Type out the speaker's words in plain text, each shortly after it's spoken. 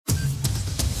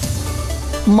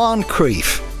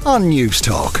Moncrief on News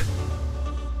Talk.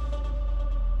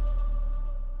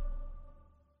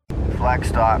 Flag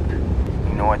stopped.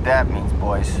 You know what that means,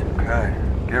 boys. Okay,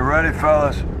 get ready,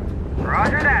 fellas.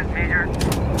 Roger that, Major.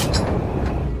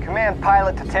 Command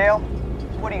pilot to tail.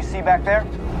 What do you see back there?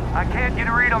 I can't get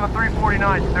a read on the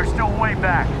 349s. They're still way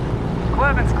back.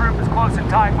 Cleven's group is close and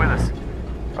tight with us.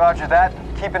 Roger that.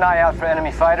 Keep an eye out for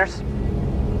enemy fighters.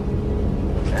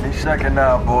 Any second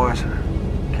now, boys.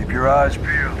 Keep your eyes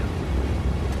peeled.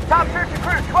 Top search and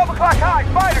cruise, 12 o'clock high,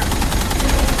 fighters!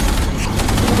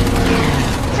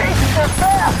 Jesus, they're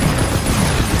fast!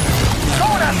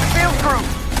 Going at the field group!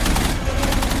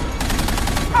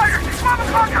 Fighters, 12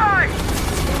 o'clock high!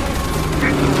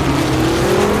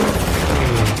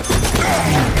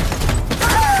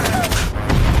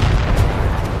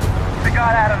 They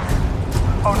got Adams.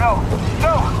 Oh no,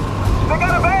 no! They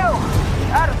got a bail!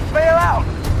 Adams, bail out!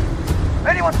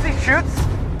 Anyone see shoots?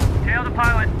 Tail the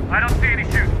pilot. I don't see any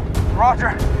shoots.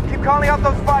 Roger. Keep calling out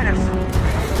those fighters.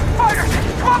 Fighters!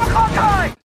 12 o'clock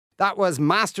high! That was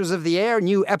Masters of the Air.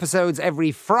 New episodes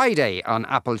every Friday on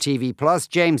Apple TV+.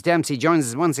 James Dempsey joins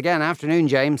us once again. Afternoon,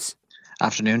 James.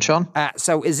 Afternoon, Sean.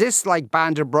 So is this like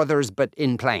Band of Brothers but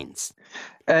in planes?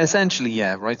 Essentially,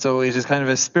 yeah, right. So it is kind of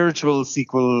a spiritual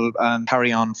sequel and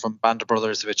carry on from Band of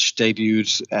Brothers, which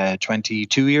debuted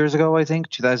 22 years ago, I think,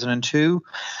 2002,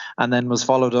 and then was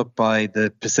followed up by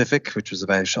The Pacific, which was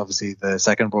about, obviously, the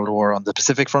Second World War on the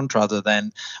Pacific front rather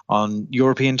than on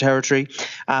European territory.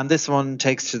 And this one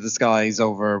takes to the skies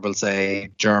over, we'll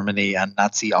say, Germany and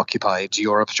Nazi-occupied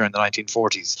Europe during the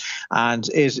 1940s. And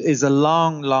it is a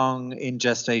long in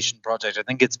gestation project. I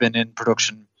think it's been in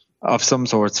production of some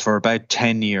sorts for about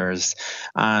 10 years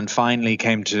and finally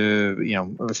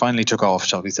finally took off,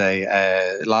 shall we say,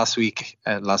 last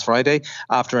Friday,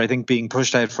 after I think being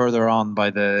pushed out further on by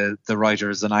the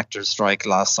writers and actors strike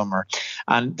last summer.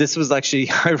 And this was actually,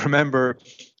 I remember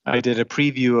I did a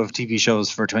preview of TV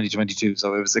shows for 2022,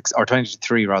 so it was, or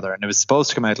 23 rather, and it was supposed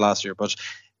to come out last year, but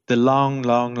the long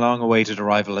awaited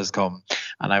arrival has come,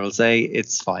 and I will say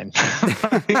it's fine.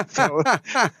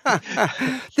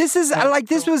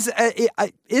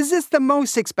 Is this the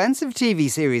most expensive TV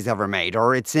series ever made,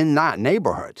 or it's in that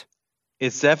neighborhood?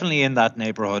 It's definitely in that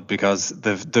neighborhood because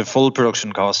the full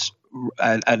production cost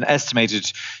an estimated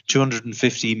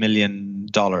 $250 million,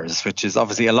 which is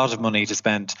obviously a lot of money to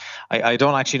spend. I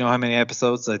don't actually know how many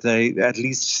episodes. I'd say at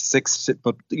least 6,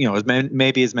 but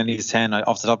maybe as many as 10.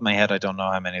 Off the top of my head, I don't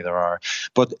know how many there are.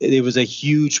 But it was a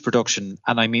huge production,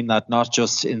 and I mean that not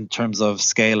just in terms of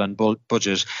scale and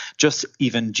budget, just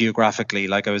even geographically.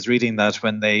 Like I was reading that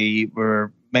when they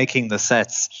were making the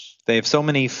sets, they have so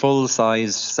many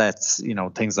full-sized sets,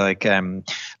 things like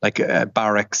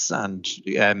barracks and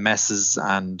messes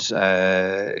and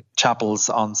chapels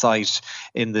on site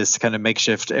in this kind of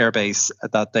makeshift airbase,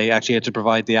 that they actually had to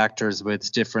provide the actors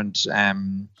with different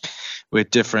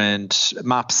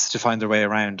maps to find their way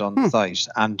around on the site.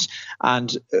 And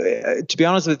to be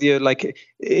honest with you,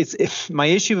 my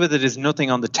issue with it is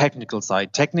nothing on the technical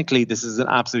side. Technically, this is an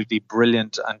absolutely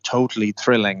brilliant and totally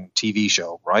thrilling TV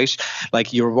show, right?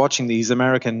 Like, you're watching these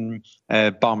American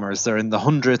bombers. They're in the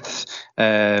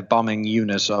 100th bombing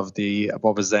unit of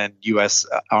what was then US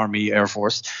Army Air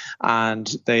Force,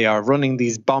 and they are running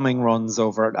these bombing runs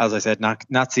over, as I said,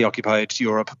 Nazi-occupied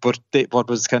Europe. But what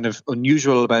was kind of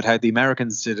unusual about how the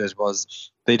Americans did it was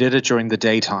they did it during the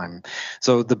daytime.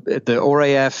 So the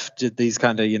RAF did these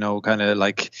kind of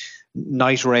like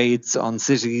night raids on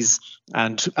cities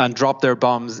and drop their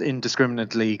bombs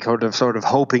indiscriminately, sort of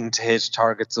hoping to hit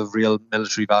targets of real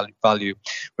military value.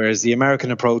 Whereas the American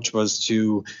approach was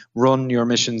to run your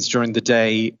missions during the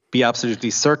day, be absolutely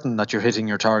certain that you're hitting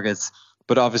your targets,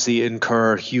 but obviously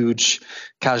incur huge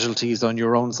casualties on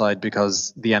your own side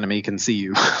because the enemy can see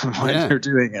you when you're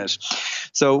doing it.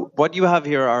 So what you have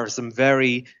here are some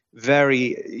very,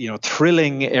 very,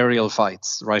 thrilling aerial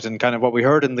fights, right? And kind of what we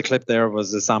heard in the clip there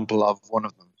was a sample of one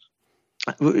of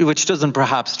them, which doesn't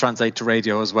perhaps translate to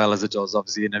radio as well as it does,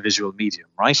 obviously, in a visual medium,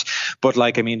 right? But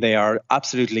they are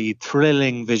absolutely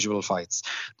thrilling visual fights.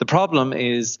 The problem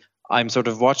is, I'm sort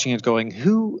of watching it going,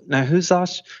 who's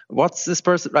that? What's this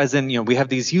person? As in, we have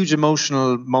these huge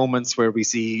emotional moments where we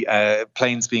see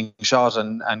planes being shot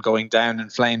and going down in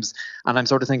flames. And I'm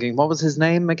sort of thinking, what was his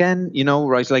name again?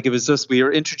 Right? Like, it was just, we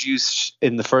were introduced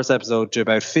in the first episode to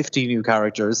about 50 new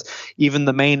characters. Even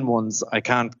the main ones, I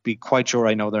can't be quite sure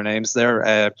I know their names.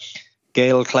 They're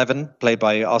Gail Cleven, played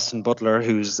by Austin Butler,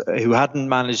 who hadn't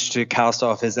managed to cast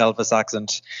off his Elvis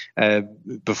accent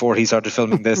before he started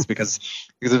filming this because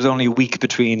there was only a week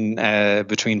between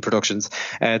productions.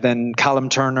 Then Callum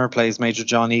Turner plays Major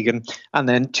John Egan, and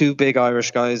then two big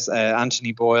Irish guys.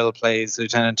 Anthony Boyle plays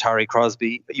Lieutenant Tari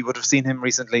Crosby. You would have seen him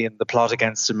recently in The Plot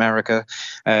Against America,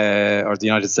 or the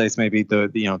United States, maybe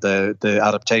the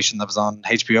adaptation that was on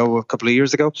HBO a couple of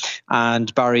years ago.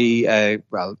 And Barry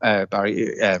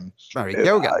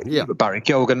Keoghan, Barry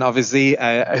Keoghan, obviously,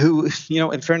 who,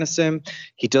 in fairness to him,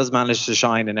 he does manage to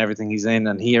shine in everything he's in,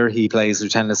 and here he plays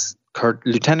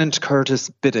Lieutenant Curtis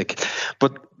Biddick.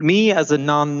 But me as a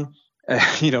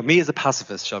me as a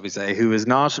pacifist, shall we say, who is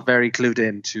not very clued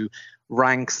in to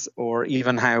ranks or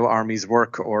even how armies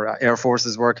work or air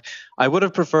forces work, I would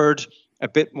have preferred a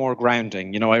bit more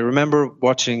grounding. I remember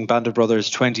watching Band of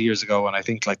Brothers 20 years ago, and I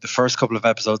think like the first couple of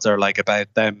episodes are like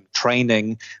about them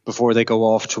training before they go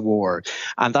off to war.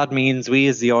 And that means we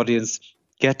as the audience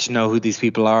get to know who these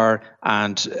people are,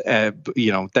 and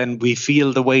then we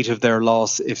feel the weight of their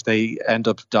loss if they end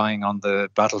up dying on the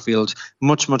battlefield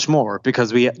much, much more,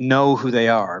 because we know who they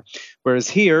are. Whereas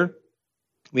here,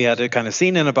 we had a kind of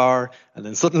scene in a bar, and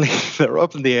then suddenly they're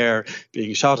up in the air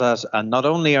being shot at. And not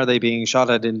only are they being shot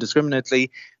at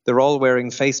indiscriminately, they're all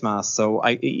wearing face masks. So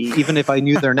even if I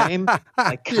knew their name,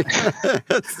 I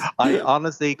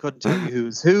honestly couldn't tell you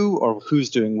who's who or who's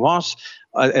doing what,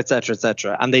 et cetera, et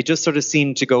cetera. And they just sort of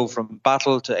seemed to go from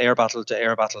battle to air battle to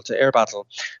air battle to air battle.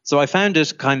 So I found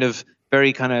it kind of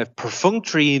very kind of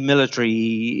perfunctory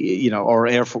military, or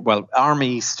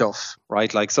army stuff,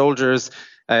 right? Like soldiers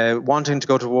wanting to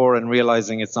go to war and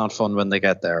realizing it's not fun when they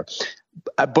get there.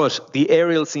 But the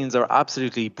aerial scenes are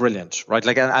absolutely brilliant, right?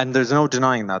 Like, and there's no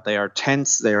denying that. They are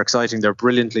tense, they are exciting, they're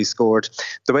brilliantly scored.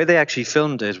 The way they actually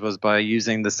filmed it was by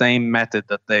using the same method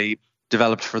that they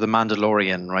developed for The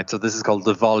Mandalorian, right? So this is called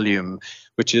the volume,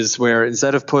 which is where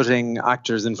instead of putting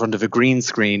actors in front of a green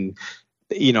screen,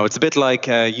 it's a bit like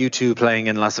U2 playing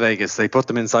in Las Vegas. They put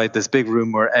them inside this big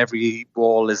room where every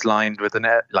wall is lined with an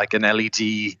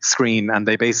LED screen, and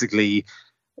they basically,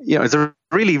 it's a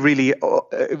really, really,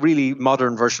 really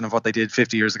modern version of what they did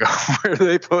 50 years ago, where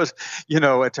they put,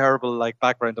 a terrible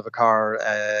background of a car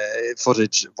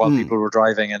footage while people were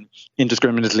driving and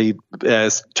indiscriminately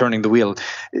turning the wheel.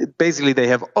 Basically, they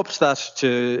have upped that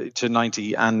to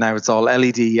 90, and now it's all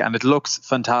LED, and it looks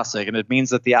fantastic, and it means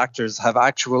that the actors have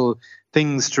actual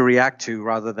things to react to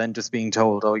rather than just being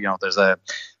told, there's the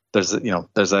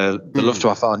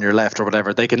Luftwaffe on your left or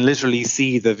whatever. They can literally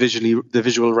see the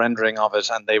visual rendering of it,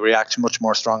 and they react much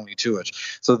more strongly to it.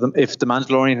 So if The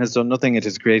Mandalorian has done nothing, it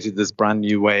has created this brand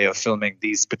new way of filming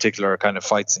these particular kind of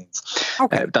fight scenes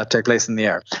that take place in the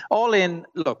air. All in,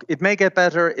 look, it may get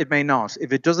better, it may not.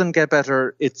 If it doesn't get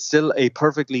better, it's still a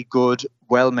perfectly good,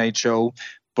 well-made show.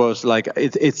 But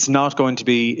it's not going to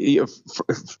be,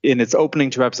 in its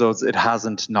opening 2 episodes, it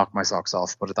hasn't knocked my socks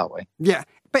off, put it that way. Yeah.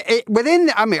 But so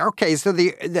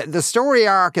the story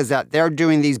arc is that they're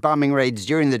doing these bombing raids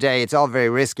during the day. It's all very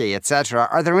risky, etc.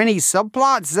 Are there any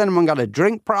subplots? Has anyone got a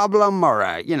drink problem or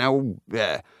a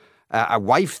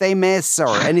wife they miss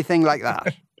or anything like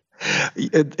that?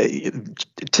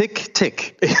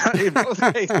 Tick. In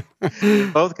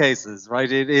both cases,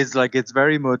 right? It is it's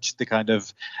very much the kind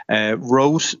of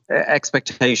rote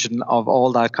expectation of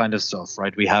all that kind of stuff,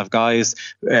 right? We have guys,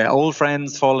 old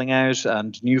friends falling out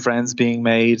and new friends being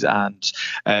made, and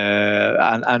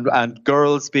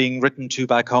girls being written to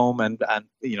back home, and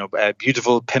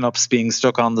beautiful pinups being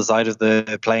stuck on the side of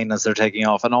the plane as they're taking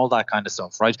off, and all that kind of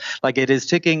stuff, right? It is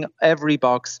ticking every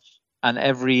box and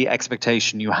every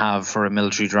expectation you have for a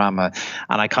military drama.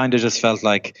 And I kind of just felt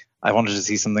like I wanted to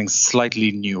see something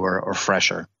slightly newer or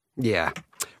fresher. Yeah.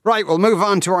 Right, we'll move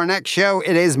on to our next show.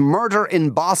 It is Murder in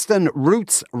Boston,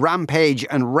 Roots, Rampage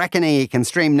and Reckoning. You can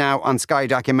stream now on Sky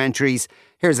Documentaries.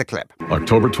 Here's a clip.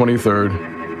 October 23rd,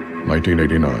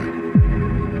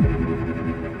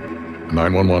 1989. A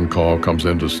 911 call comes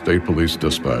into State Police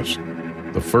Dispatch.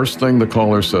 The first thing the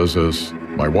caller says is,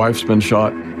 "My wife's been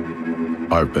shot.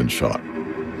 I've been shot."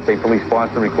 State Police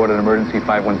Boston recorded emergency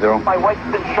 510. My wife's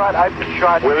been shot. I've been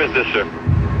shot. Where is this, sir?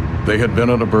 They had been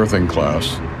at a birthing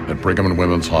class at Brigham and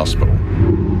Women's Hospital.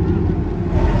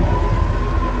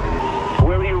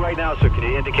 Where are you right now, sir? Can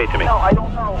you indicate to me? No, I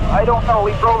don't know.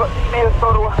 He made us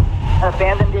go to an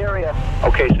abandoned area.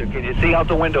 Okay, sir. Can you see out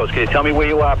the windows? Can you tell me where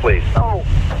you are, please? No.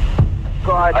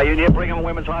 God. Are you near Brigham and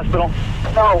Women's Hospital?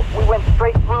 No, we went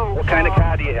straight through. What kind of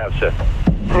car do you have, sir?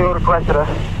 Toyota Cressida.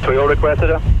 Toyota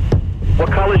Cressida? What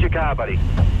color is your car, buddy?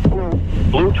 Blue.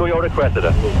 Blue Toyota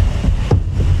Cressida.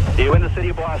 Are you in the city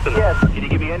of Boston? Yes. Can you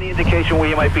give me any indication where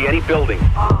you might be? Any building?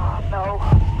 No.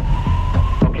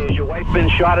 been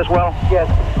shot as well? Yes.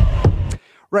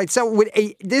 Right, so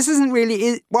this isn't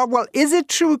really... Well, is it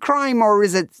true crime or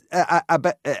is it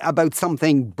about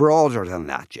something broader than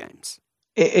that, James?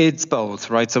 It's both,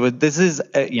 right? So this is,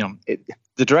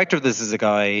 the director of this is a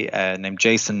guy named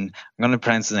Jason. I'm going to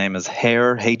pronounce his name as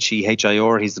Hare,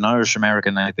 Hehior. He's an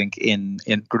Irish-American, I think,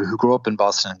 who grew up in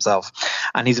Boston himself.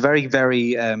 And he's a very,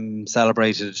 very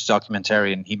celebrated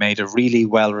documentarian. He made a really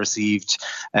well-received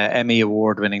Emmy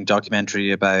Award-winning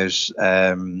documentary about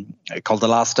called The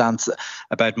Last Dance,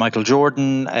 about Michael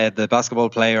Jordan, the basketball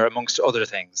player, amongst other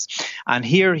things. And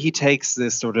here he takes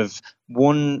this sort of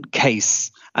one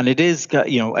case, and it is,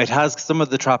 it has some of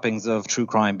the trappings of true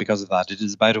crime because of that. It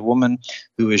is about a woman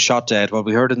who is shot dead. What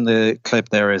we heard in the clip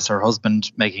there is her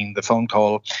husband making the phone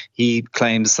call. He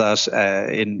claims that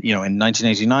in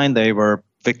 1989 they were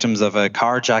victims of a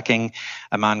carjacking.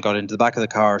 A man got into the back of the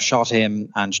car, shot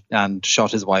him, and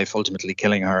shot his wife, ultimately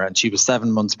killing her. And she was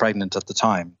 7 months pregnant at the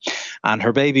time. And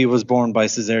her baby was born by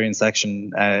cesarean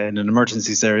section in an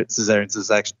emergency cesarean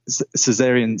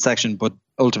section, but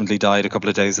ultimately died a couple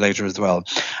of days later as well.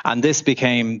 And this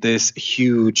became this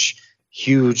huge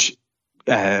case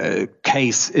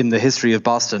in the history of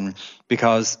Boston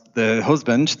because the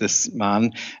husband, this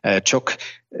man, Chuck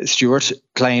Stewart,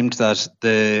 claimed that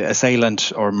the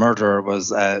assailant or murderer was,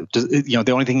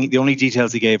 the only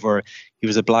details he gave were he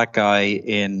was a black guy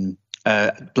in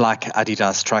a black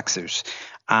Adidas tracksuit.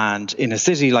 And in a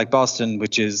city like Boston,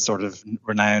 which is sort of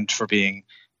renowned for being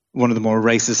one of the more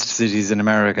racist cities in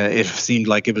America, it seemed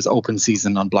like it was open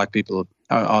season on black people,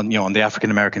 on the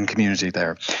African American community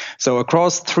there. So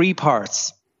across 3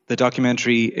 parts, the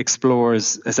documentary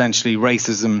explores essentially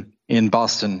racism in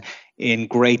Boston in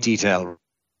great detail.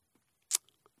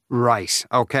 Right.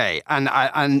 Okay. And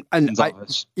I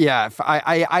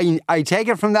take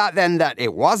it from that then that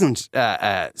it wasn't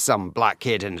some black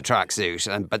kid in a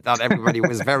tracksuit, but that everybody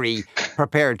was very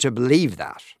prepared to believe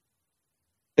that.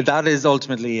 That is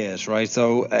ultimately it, right?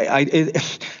 So,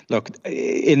 look,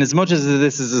 in as much as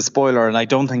this is a spoiler, and I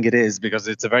don't think it is because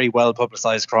it's a very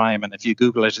well-publicized crime, and if you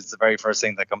Google it, it's the very first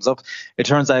thing that comes up. It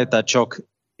turns out that Chuck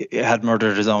had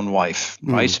murdered his own wife,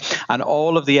 right? And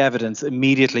all of the evidence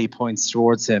immediately points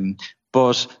towards him.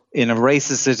 But in a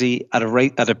racist city, at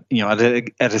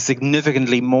a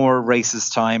significantly more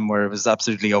racist time, where it was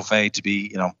absolutely au fait to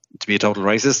be a total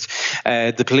racist,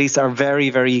 the police are very,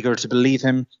 very eager to believe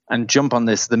him and jump on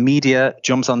this. The media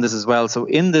jumps on this as well. So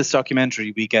in this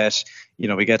documentary, we get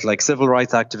like civil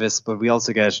rights activists, but we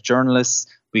also get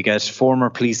journalists. We get former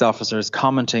police officers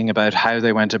commenting about how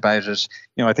they went about it.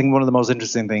 I think one of the most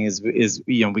interesting things is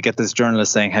we get this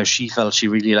journalist saying how she felt she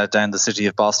really let down the city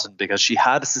of Boston because she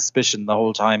had a suspicion the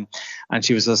whole time, and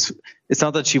she was just. It's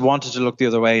not that she wanted to look the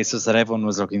other way; it's just that everyone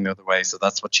was looking the other way, so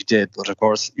that's what she did. But of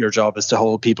course, your job is to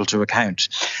hold people to account.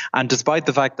 And despite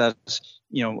the fact that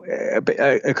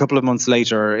a couple of months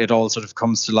later, it all sort of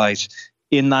comes to light.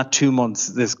 In that 2 months,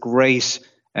 this great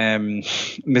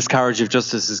miscarriage of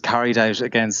justice is carried out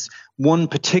against one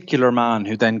particular man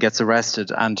who then gets arrested.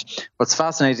 And what's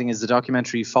fascinating is the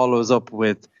documentary follows up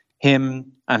with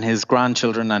him and his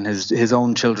grandchildren and his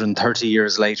own children 30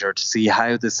 years later to see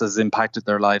how this has impacted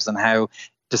their lives and how,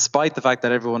 despite the fact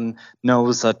that everyone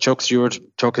knows that Chuck Stewart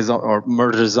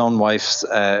murdered his own wife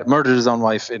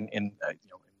in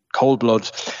cold blood,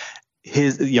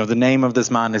 the name of this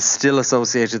man is still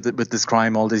associated with this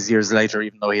crime all these years later,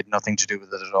 even though he had nothing to do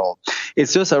with it at all.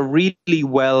 It's just a really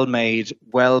well-made,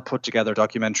 well-put-together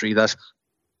documentary that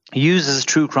uses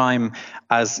true crime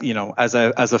as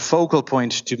a focal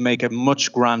point to make a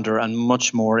much grander and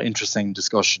much more interesting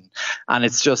discussion. And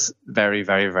it's just very,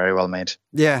 very, very well made.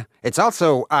 Yeah, it's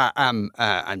also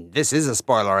and this is a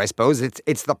spoiler, I suppose.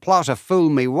 It's the plot of Fool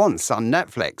Me Once on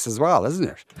Netflix as well, isn't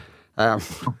it?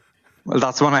 Well,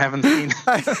 that's one I haven't seen.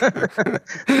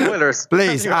 Spoilers.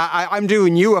 Please, I'm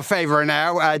doing you a favour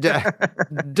now.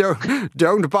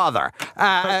 Don't bother.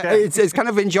 Okay. It's kind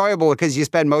of enjoyable because you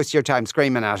spend most of your time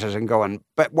screaming at it and going,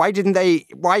 but why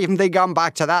haven't they gone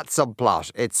back to that subplot?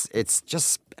 It's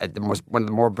just one of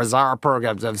the more bizarre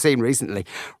programs I've seen recently.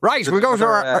 Right, we'll go to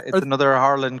our... It's another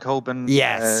Harlan Coben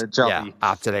job. Yeah,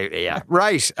 absolutely, yeah.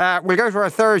 Right, we'll go to our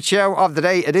third show of the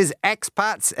day. It is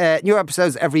Expats. New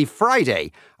episodes every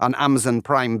Friday on Amazon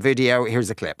Prime Video. Here's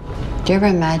a clip. Do you ever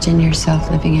imagine yourself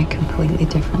living a completely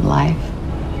different life?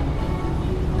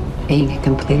 Being a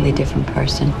completely different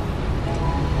person?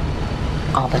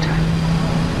 All the time.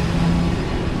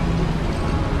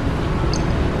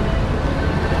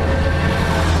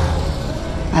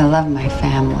 I love my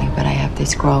family, but I have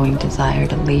this growing desire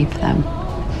to leave them.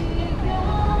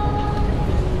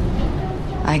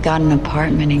 I got an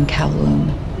apartment in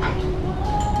Kowloon.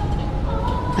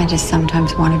 I just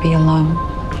sometimes want to be alone,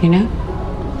 you know?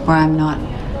 Where I'm not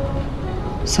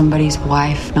somebody's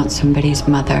wife, not somebody's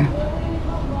mother.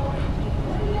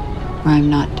 Where I'm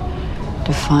not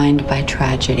defined by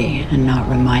tragedy and not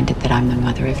reminded that I'm the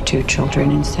mother of 2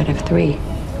 children instead of 3.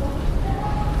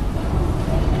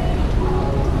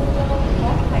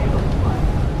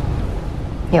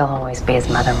 You'll always be his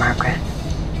mother, Margaret.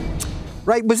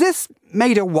 Right, was this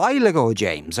made a while ago,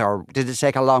 James, or did it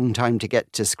take a long time to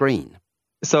get to screen?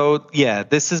 So, yeah,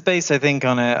 this is based, I think,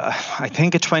 on a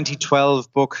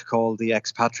 2012 book called The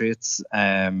Expatriates,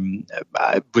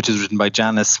 which is written by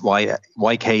Janice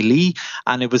Y.K. Lee.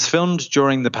 And it was filmed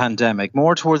during the pandemic,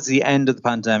 more towards the end of the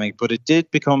pandemic. But it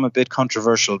did become a bit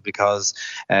controversial because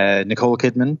Nicole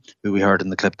Kidman, who we heard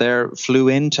in the clip there, flew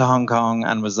into Hong Kong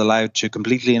and was allowed to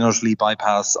completely and utterly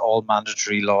bypass all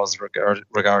mandatory laws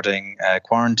regarding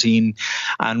quarantine.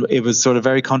 And it was sort of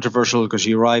very controversial because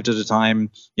she arrived at a time,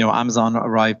 Amazon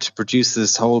arrived to produce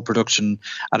this whole production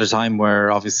at a time where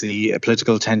obviously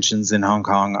political tensions in Hong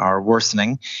Kong are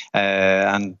worsening,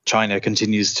 and China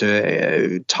continues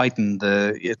to tighten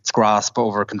its grasp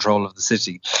over control of the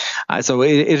city. So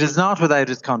it is not without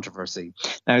its controversy.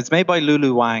 Now, it's made by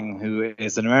Lulu Wang, who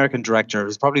is an American director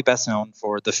who's probably best known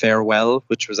for The Farewell,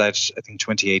 which was out, I think,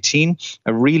 2018.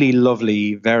 A really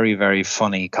lovely, very, very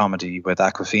funny comedy with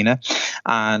Awkwafina.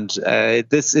 And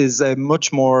this is a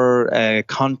much more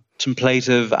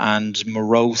contemplative and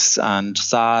morose and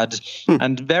sad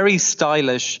and very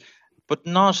stylish, but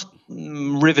not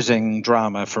riveting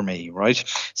drama for me, right?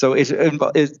 So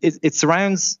it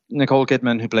surrounds Nicole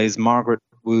Kidman, who plays Margaret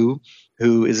Wu,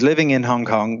 who is living in Hong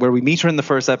Kong, where we meet her in the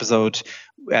first episode.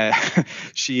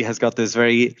 She has got this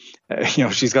very,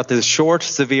 she's got this short,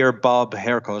 severe bob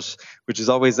haircut, which is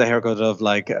always the haircut of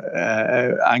like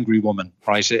angry woman,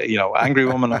 right? Angry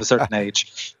woman of a certain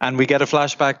age. And we get a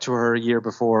flashback to her a year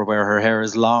before where her hair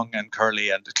is long and curly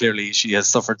and clearly she has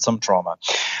suffered some trauma.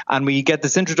 And we get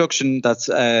this introduction that's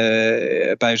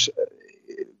about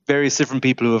various different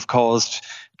people who have caused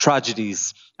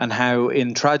tragedies, and how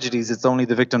in tragedies it's only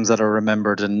the victims that are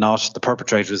remembered and not the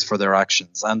perpetrators for their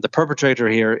actions. And the perpetrator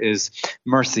here is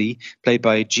Mercy, played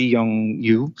by Ji Young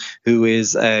Yu, who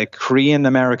is a Korean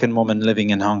American woman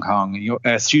living in Hong Kong,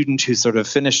 a student who sort of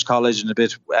finished college and a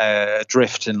bit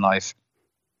adrift in life.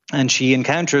 And she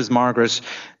encounters Margaret,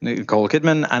 Nicole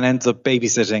Kidman, and ends up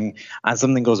babysitting, and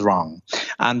something goes wrong.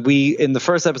 And in the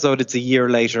first episode, it's a year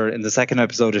later. In the second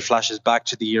episode, it flashes back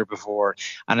to the year before.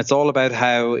 And it's all about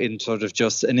how, in sort of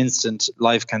just an instant,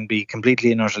 life can be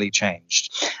completely and utterly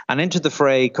changed. And into the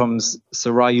fray comes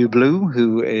Sarayu Blue,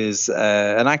 who is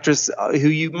an actress who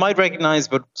you might recognize,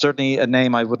 but certainly a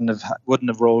name I wouldn't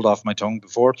have rolled off my tongue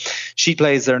before. She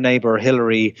plays their neighbor,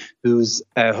 Hillary, whose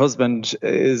husband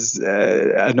is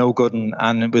a no-good-un,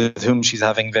 and with whom she's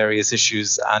having various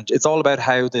issues. And it's all about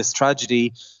how this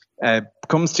tragedy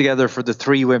comes together for the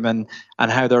 3 women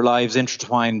and how their lives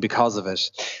intertwine because of it.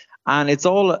 And it's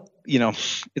all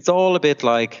a bit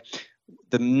like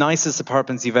the nicest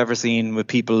apartments you've ever seen, with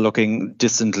people looking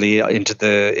distantly into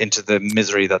the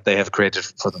misery that they have created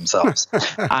for themselves.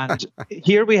 And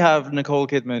here we have Nicole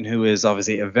Kidman, who is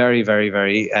obviously a very, very,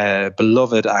 very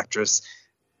beloved actress,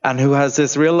 and who has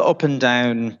this real up and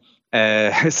down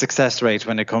success rate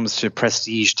when it comes to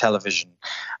prestige television.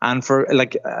 And for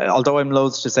although I'm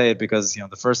loath to say it because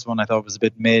the first one I thought was a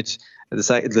bit mid,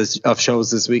 of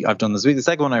shows this week I've done this week. The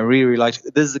second one I really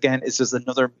liked. This again, it's just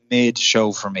another mid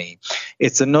show for me.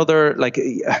 It's another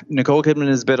Nicole Kidman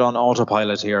is a bit on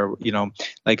autopilot here.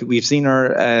 We've seen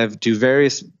her do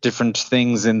various different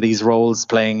things in these roles,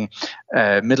 playing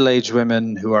middle-aged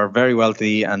women who are very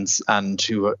wealthy and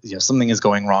who something is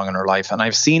going wrong in her life. And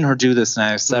I've seen her do this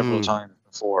now several times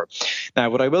before. Now,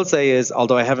 what I will say is,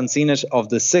 although I haven't seen it, of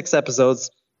the 6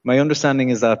 episodes, my understanding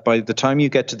is that by the time you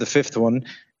get to the 5th one,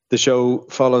 the show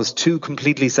follows 2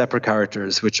 completely separate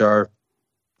characters, which are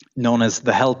known as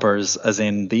the helpers, as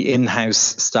in the in-house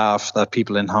staff that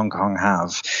people in Hong Kong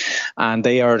have. And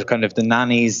they are kind of the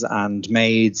nannies and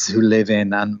maids who live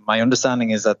in. And my understanding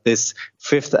is that this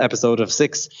 5th episode of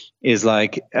 6 is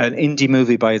like an indie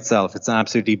movie by itself. It's an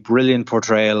absolutely brilliant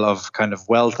portrayal of kind of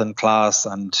wealth and class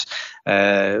and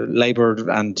labor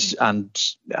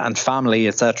and family,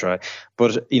 etc.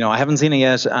 But I haven't seen it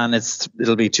yet, and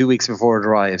it'll be 2 weeks before it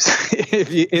arrives,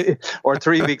 or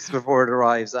 3 weeks before it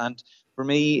arrives. And for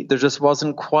me, there just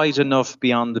wasn't quite enough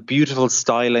beyond the beautiful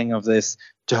styling of this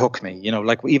hook me.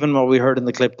 Like even what we heard in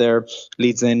the clip there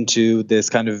leads into this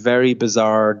kind of very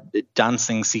bizarre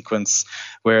dancing sequence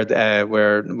where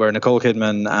Nicole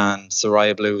Kidman and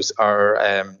Soraya Blue,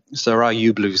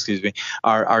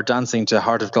 are dancing to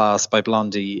Heart of Glass by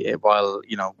Blondie while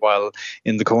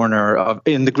in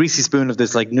the greasy spoon of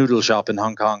this like noodle shop in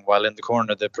Hong Kong, while in the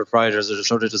corner the proprietors are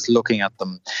sort of just looking at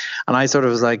them. And I sort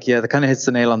of was like, yeah, that kind of hits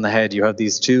the nail on the head. You have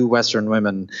these two Western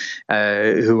women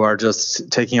who are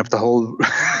just taking up the whole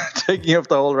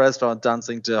restaurant,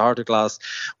 dancing to Heart of Glass,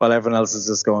 while everyone else is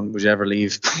just going, would you ever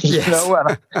leave? Yes.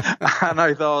 And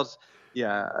I thought,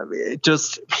 yeah,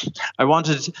 I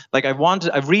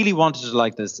really wanted to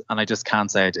like this, and I just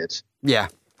can't say I did. Yeah.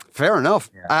 Fair enough.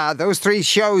 Yeah. Those 3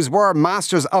 shows were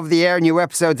Masters of the Air, new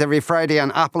episodes every Friday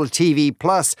on Apple TV+.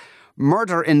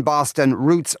 Murder in Boston,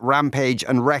 Roots, Rampage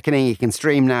and Reckoning you can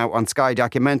stream now on Sky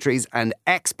Documentaries, and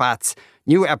Expats,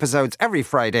 new episodes every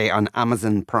Friday on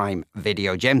Amazon Prime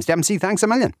Video. James Dempsey, thanks a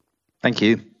million. Thank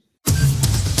you.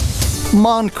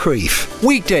 Moncrief,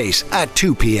 weekdays at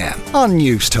 2 p.m. on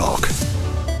News Talk.